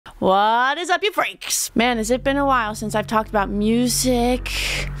What is up, you freaks? Man, has it been a while since I've talked about music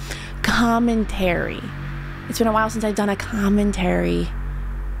commentary. It's been a while since I've done a commentary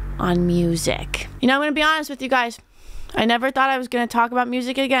on music. You know, I'm gonna be honest with you guys. I never thought I was gonna talk about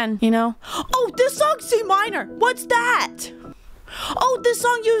music again, you know? Oh, this song's C minor. What's that? Oh, this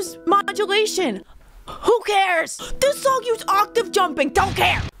song used modulation. Who cares? This song used octave jumping. Don't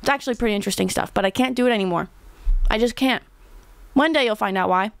care. It's actually pretty interesting stuff, but I can't do it anymore. I just can't. One day you'll find out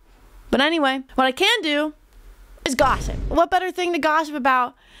why. But anyway, what I can do is gossip. What better thing to gossip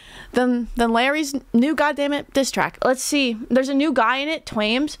about than Larry's new goddammit diss track? Let's see. There's a new guy in it,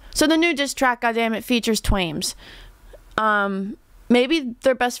 Twames. So the new diss track, goddammit, features Twames. Maybe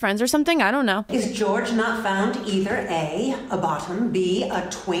they're best friends or something. I don't know. Is George not found either A, a bottom, B, a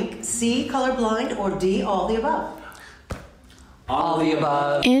twink, C, colorblind, or D, all the above? All the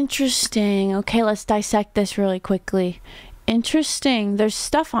above. Interesting. Okay, let's dissect this really quickly. Interesting. There's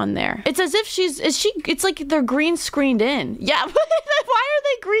stuff on there. It's as if it's like they're green screened in. Yeah, why are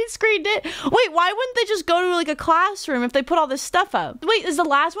they green screened in? Wait, why wouldn't they just go to like a classroom if they put all this stuff up? Wait, is the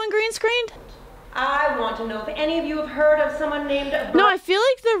last one green screened? I want to know if any of you have heard of someone named No, I feel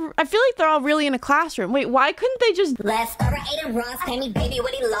like they're all really in a classroom. Wait, why couldn't they just Let's over Aiden Ross, pay me baby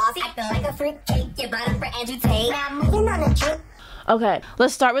what he lost. Acting like a freak, take your bottom for Andrew Tate. Now moving on a trip. Okay,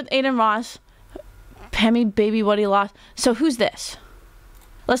 let's start with Aiden Ross. Pemmy baby what he lost. So who's this?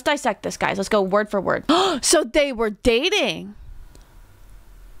 Let's dissect this, guys. Let's go word for word. So they were dating.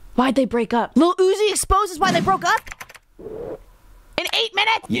 Why'd they break up? Lil Uzi exposes why they broke up? In 8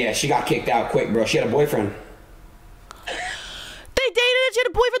 minutes? Yeah, she got kicked out quick, bro. She had a boyfriend. They dated and she had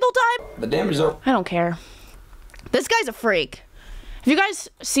a boyfriend the whole time? The damn result. I don't care. This guy's a freak. Have you guys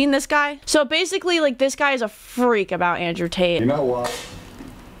seen this guy? So basically, like, this guy is a freak about Andrew Tate. You know what?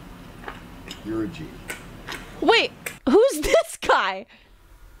 You're a G. Wait, who's this guy?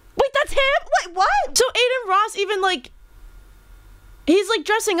 Wait, that's him? Wait, what? So Aiden Ross even, like, he's, like,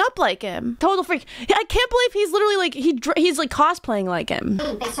 dressing up like him. Total freak. I can't believe he's literally, like, he's, like, cosplaying like him.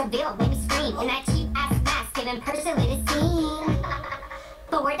 Face reveal, baby scream, and that cheap ass mask, and in person, latest scene.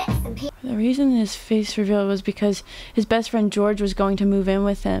 But where the SMP? The reason his face reveal was because his best friend George was going to move in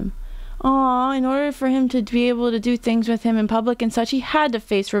with him. Aw, in order for him to be able to do things with him in public and such, he had to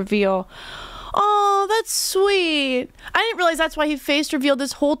face reveal. Oh, that's sweet. I didn't realize that's why he face revealed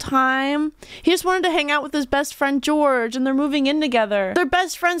this whole time. He just wanted to hang out with his best friend George, and they're moving in together. They're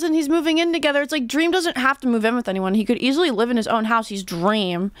best friends and he's moving in together. It's like Dream doesn't have to move in with anyone. He could easily live in his own house. He's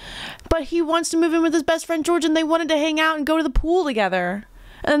Dream. But he wants to move in with his best friend George, and they wanted to hang out and go to the pool together.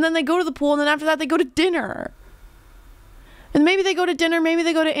 And then they go to the pool, and then after that they go to dinner. And maybe they go to dinner, maybe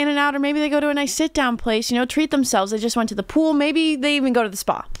they go to In-N-Out, or maybe they go to a nice sit-down place, you know, treat themselves. They just went to the pool. Maybe they even go to the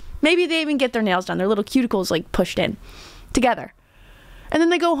spa. Maybe they even get their nails done. Their little cuticles, like, pushed in together. And then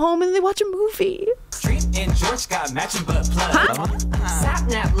they go home and they watch a movie.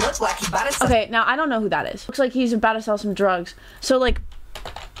 Okay, now I don't know who that is. Looks like he's about to sell some drugs. So, like,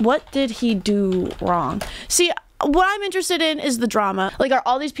 what did he do wrong? See, what I'm interested in is the drama. Like, are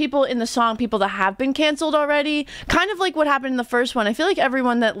all these people in the song people that have been canceled already? Kind of like what happened in the first one. I feel like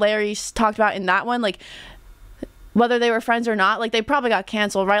everyone that Larry talked about in that one, like, whether they were friends or not, like, they probably got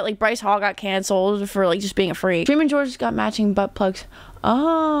canceled, right? Like, Bryce Hall got canceled for, like, just being a freak. Dream and George got matching butt plugs.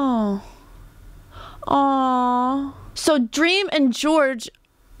 Oh. Aww. So Dream and George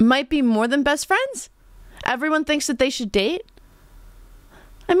might be more than best friends? Everyone thinks that they should date?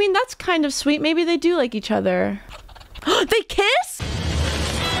 I mean, that's kind of sweet. Maybe they do like each other. They kiss?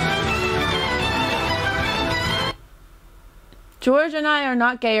 George and I are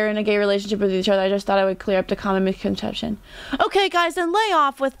not gay or in a gay relationship with each other. I just thought I would clear up the common misconception. Okay, guys, then lay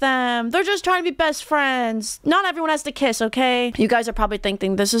off with them. They're just trying to be best friends. Not everyone has to kiss, okay? You guys are probably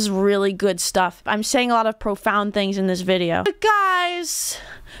thinking this is really good stuff. I'm saying a lot of profound things in this video. But guys,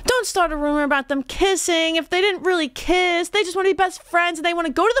 don't start a rumor about them kissing. If they didn't really kiss, they just want to be best friends and they want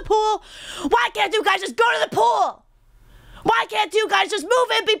to go to the pool. Why can't you guys just go to the pool? Why can't you guys just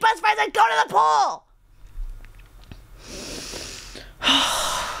move in, be best friends, and go to the pool?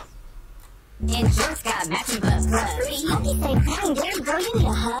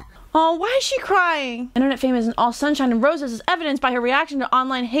 Oh, why is she crying? Internet fame isn't all sunshine and roses as evidenced by her reaction to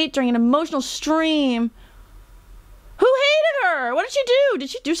online hate during an emotional stream. Who hated her? What did she do? Did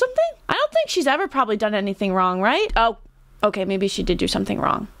she do something? I don't think she's ever probably done anything wrong, right? Oh, okay, maybe she did do something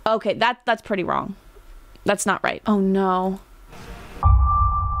wrong. Okay, that's pretty wrong. That's not right. Oh no.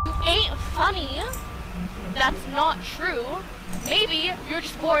 Ain't funny. That's not true. Maybe you're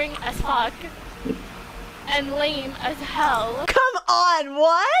just boring as fuck and lame as hell. Come on,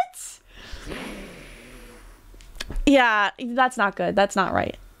 what? Yeah, that's not good. That's not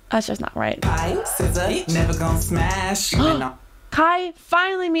right. That's just not right. Never gonna smash. Kai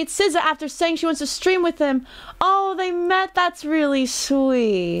finally meets SZA after saying she wants to stream with him. Oh, they met. That's really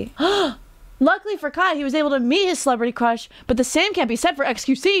sweet. Luckily for Kai, he was able to meet his celebrity crush, but the same can't be said for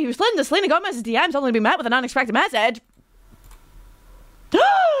XQC, who slid into Selena Gomez's DMs only to be met with an unexpected message.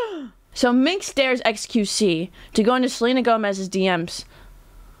 So Minx dares XQC to go into Selena Gomez's DMs.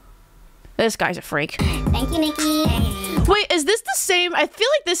 This guy's a freak. Thank you, Nikki. Wait, is this the same? I feel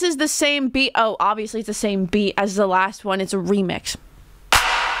like this is the same beat. Oh, obviously it's the same beat as the last one. It's a remix.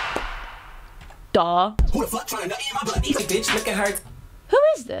 Duh. Who the fuck trying to nut in my butt? Bitch, look at her Who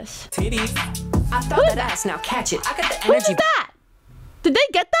is this? titties. I thought that ass, now catch it. I got the Who is energy. that? Did they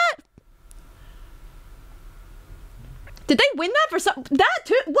get that? Did they win that for some? That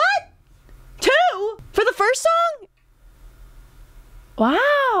too? What? 2 for the first song?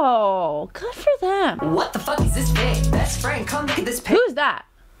 Wow, good for them. What the fuck is this big? Best friend, come look at this pic. Who's that?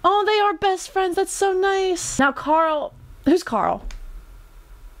 Oh, they are best friends. That's so nice. Now Carl, who's Carl?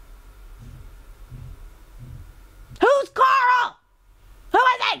 Who's Carl? Who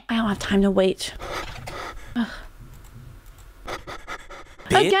is it? I don't have time to wait. Ugh.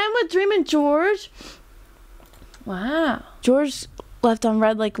 Again with Dream and George? Wow. George left on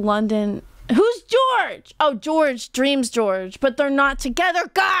red like London. Who's George? Oh, George, Dream's George. But they're not together,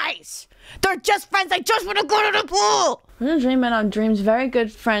 guys! They're just friends. They just want to go to the pool! Dream met on Dream's very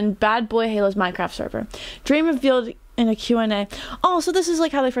good friend, Bad Boy Halo's Minecraft server. Dream revealed in a Q&A. Oh, so this is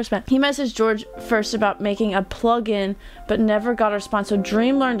like how they first met. He messaged George first about making a plugin, but never got a response. So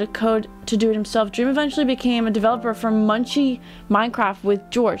Dream learned to code to do it himself. Dream eventually became a developer for Munchie Minecraft with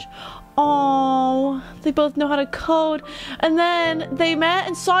George. Oh, they both know how to code. And then they met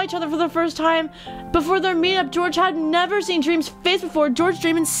and saw each other for the first time. Before their meetup, George had never seen Dream's face before. George,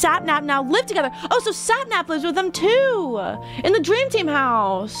 Dream, and Sapnap now live together. Oh, so Sapnap lives with them too, in the Dream Team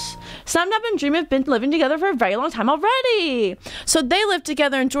house. Sapnap and Dream have been living together for a very long time already. So they live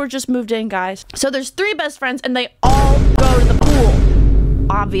together and George just moved in, guys. So there's 3 best friends and they all go to the pool,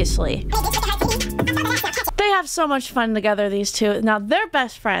 obviously. They have so much fun together, these two. Now, they're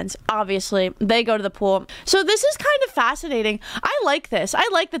best friends, obviously. They go to the pool. So this is kind of fascinating. I like this. I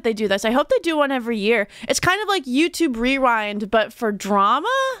like that they do this. I hope they do one every year. It's kind of like YouTube Rewind, but for drama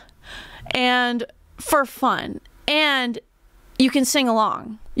and for fun. And you can sing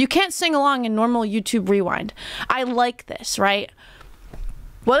along. You can't sing along in normal YouTube Rewind. I like this, right?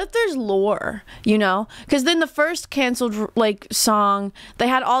 What if there's lore, you know? Because then the first canceled, like, song, they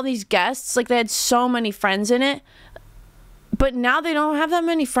had all these guests. Like, they had so many friends in it. But now they don't have that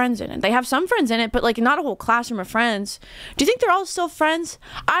many friends in it. They have some friends in it, but, like, not a whole classroom of friends. Do you think they're all still friends?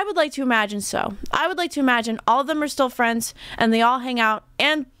 I would like to imagine so. I would like to imagine all of them are still friends, and they all hang out,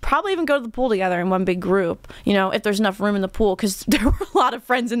 and probably even go to the pool together in one big group. You know, if there's enough room in the pool. Because there were a lot of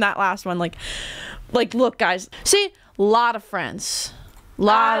friends in that last one. Like, look, guys. See? A lot of friends.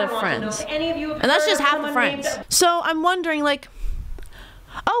 Lot of friends. And that's just half the friends. So I'm wondering, like,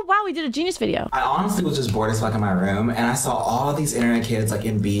 oh wow, we did a Genius video. I honestly was just bored as fuck in my room, and I saw all these internet kids like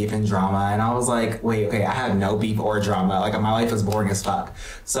in beef and drama, and I was like, wait, okay, I have no beef or drama. Like, my life is boring as fuck.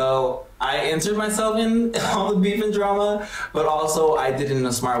 So I entered myself in all the beef and drama, but also I did it in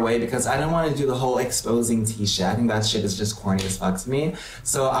a smart way because I didn't want to do the whole exposing tea shit. I think that shit is just corny as fuck to me.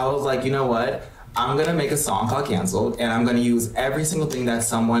 So I was like, you know what? I'm gonna make a song called Canceled, and I'm gonna use every single thing that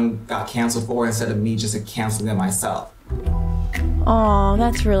someone got canceled for instead of me just canceling them myself. Oh,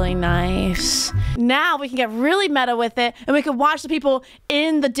 that's really nice. Now we can get really meta with it, and we can watch the people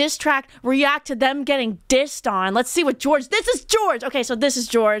in the diss track react to them getting dissed on. Let's see what George... This is George! Okay, so this is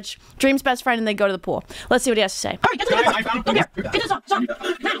George, Dream's best friend, and they go to the pool. Let's see what he has to say. Hurry, get to the song.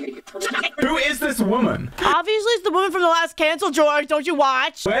 Who is this woman? Obviously, it's the woman from the last Cancel, George. Don't you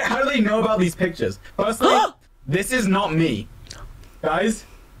watch? How do they know about these pictures? Firstly, this is not me. Guys,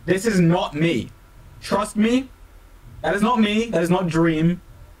 this is not me. Trust me. That is not me. That is not Dream.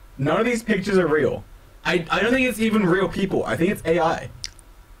 None of these pictures are real. I don't think it's even real people. I think it's AI.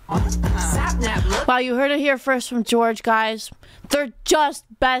 Wow, you heard it here first from George, guys. They're just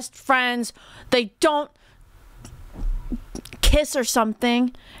best friends. They don't kiss or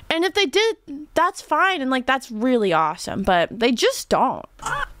something. And if they did, that's fine. And, like, that's really awesome. But they just don't.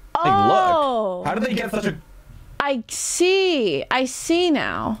 Look. How did they get such a... I see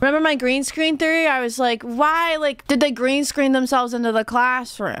now. Remember my green screen theory? I was like, why, like, did they green screen themselves into the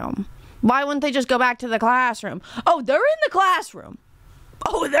classroom? Why wouldn't they just go back to the classroom? Oh, they're in the classroom.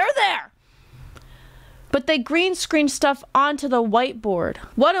 Oh, they're there. But they green screen stuff onto the whiteboard.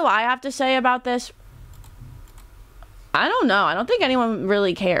 What do I have to say about this? I don't know. I don't think anyone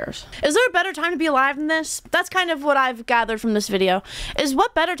really cares. Is there a better time to be alive than this? That's kind of what I've gathered from this video. Is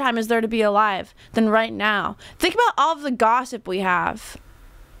what better time is there to be alive than right now? Think about all of the gossip we have.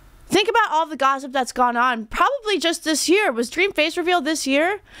 Think about all the gossip that's gone on. Probably just this year. Was Dream face reveal this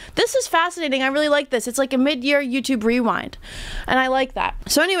year? This is fascinating. I really like this. It's like a mid-year YouTube rewind. And I like that.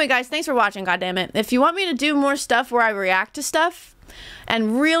 So anyway, guys, thanks for watching, goddammit. If you want me to do more stuff where I react to stuff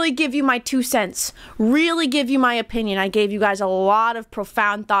and really give you my 2 cents, really give you my opinion. I gave you guys a lot of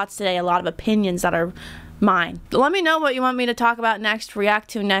profound thoughts today, a lot of opinions that are mine. Let me know what you want me to talk about next,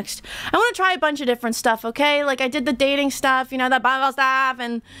 react to next. I want to try a bunch of different stuff, okay? Like I did the dating stuff, you know, the Bible stuff,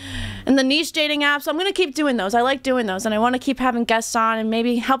 and the niche dating apps. I'm gonna keep doing those. I like doing those, and I want to keep having guests on and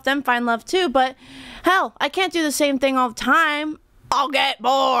maybe help them find love too, but hell, I can't do the same thing all the time. I'll get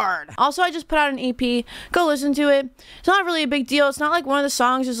bored. Also, I just put out an EP. Go listen to it. It's not really a big deal. It's not like one of the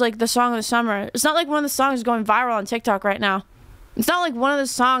songs is like the song of the summer. It's not like one of the songs is going viral on TikTok right now. It's not like one of the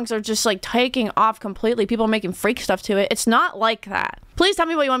songs are just like taking off completely. People are making freak stuff to it. It's not like that. Please tell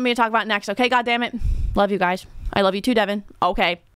me what you want me to talk about next, okay? God damn it. Love you guys. I love you too, Devin. Okay.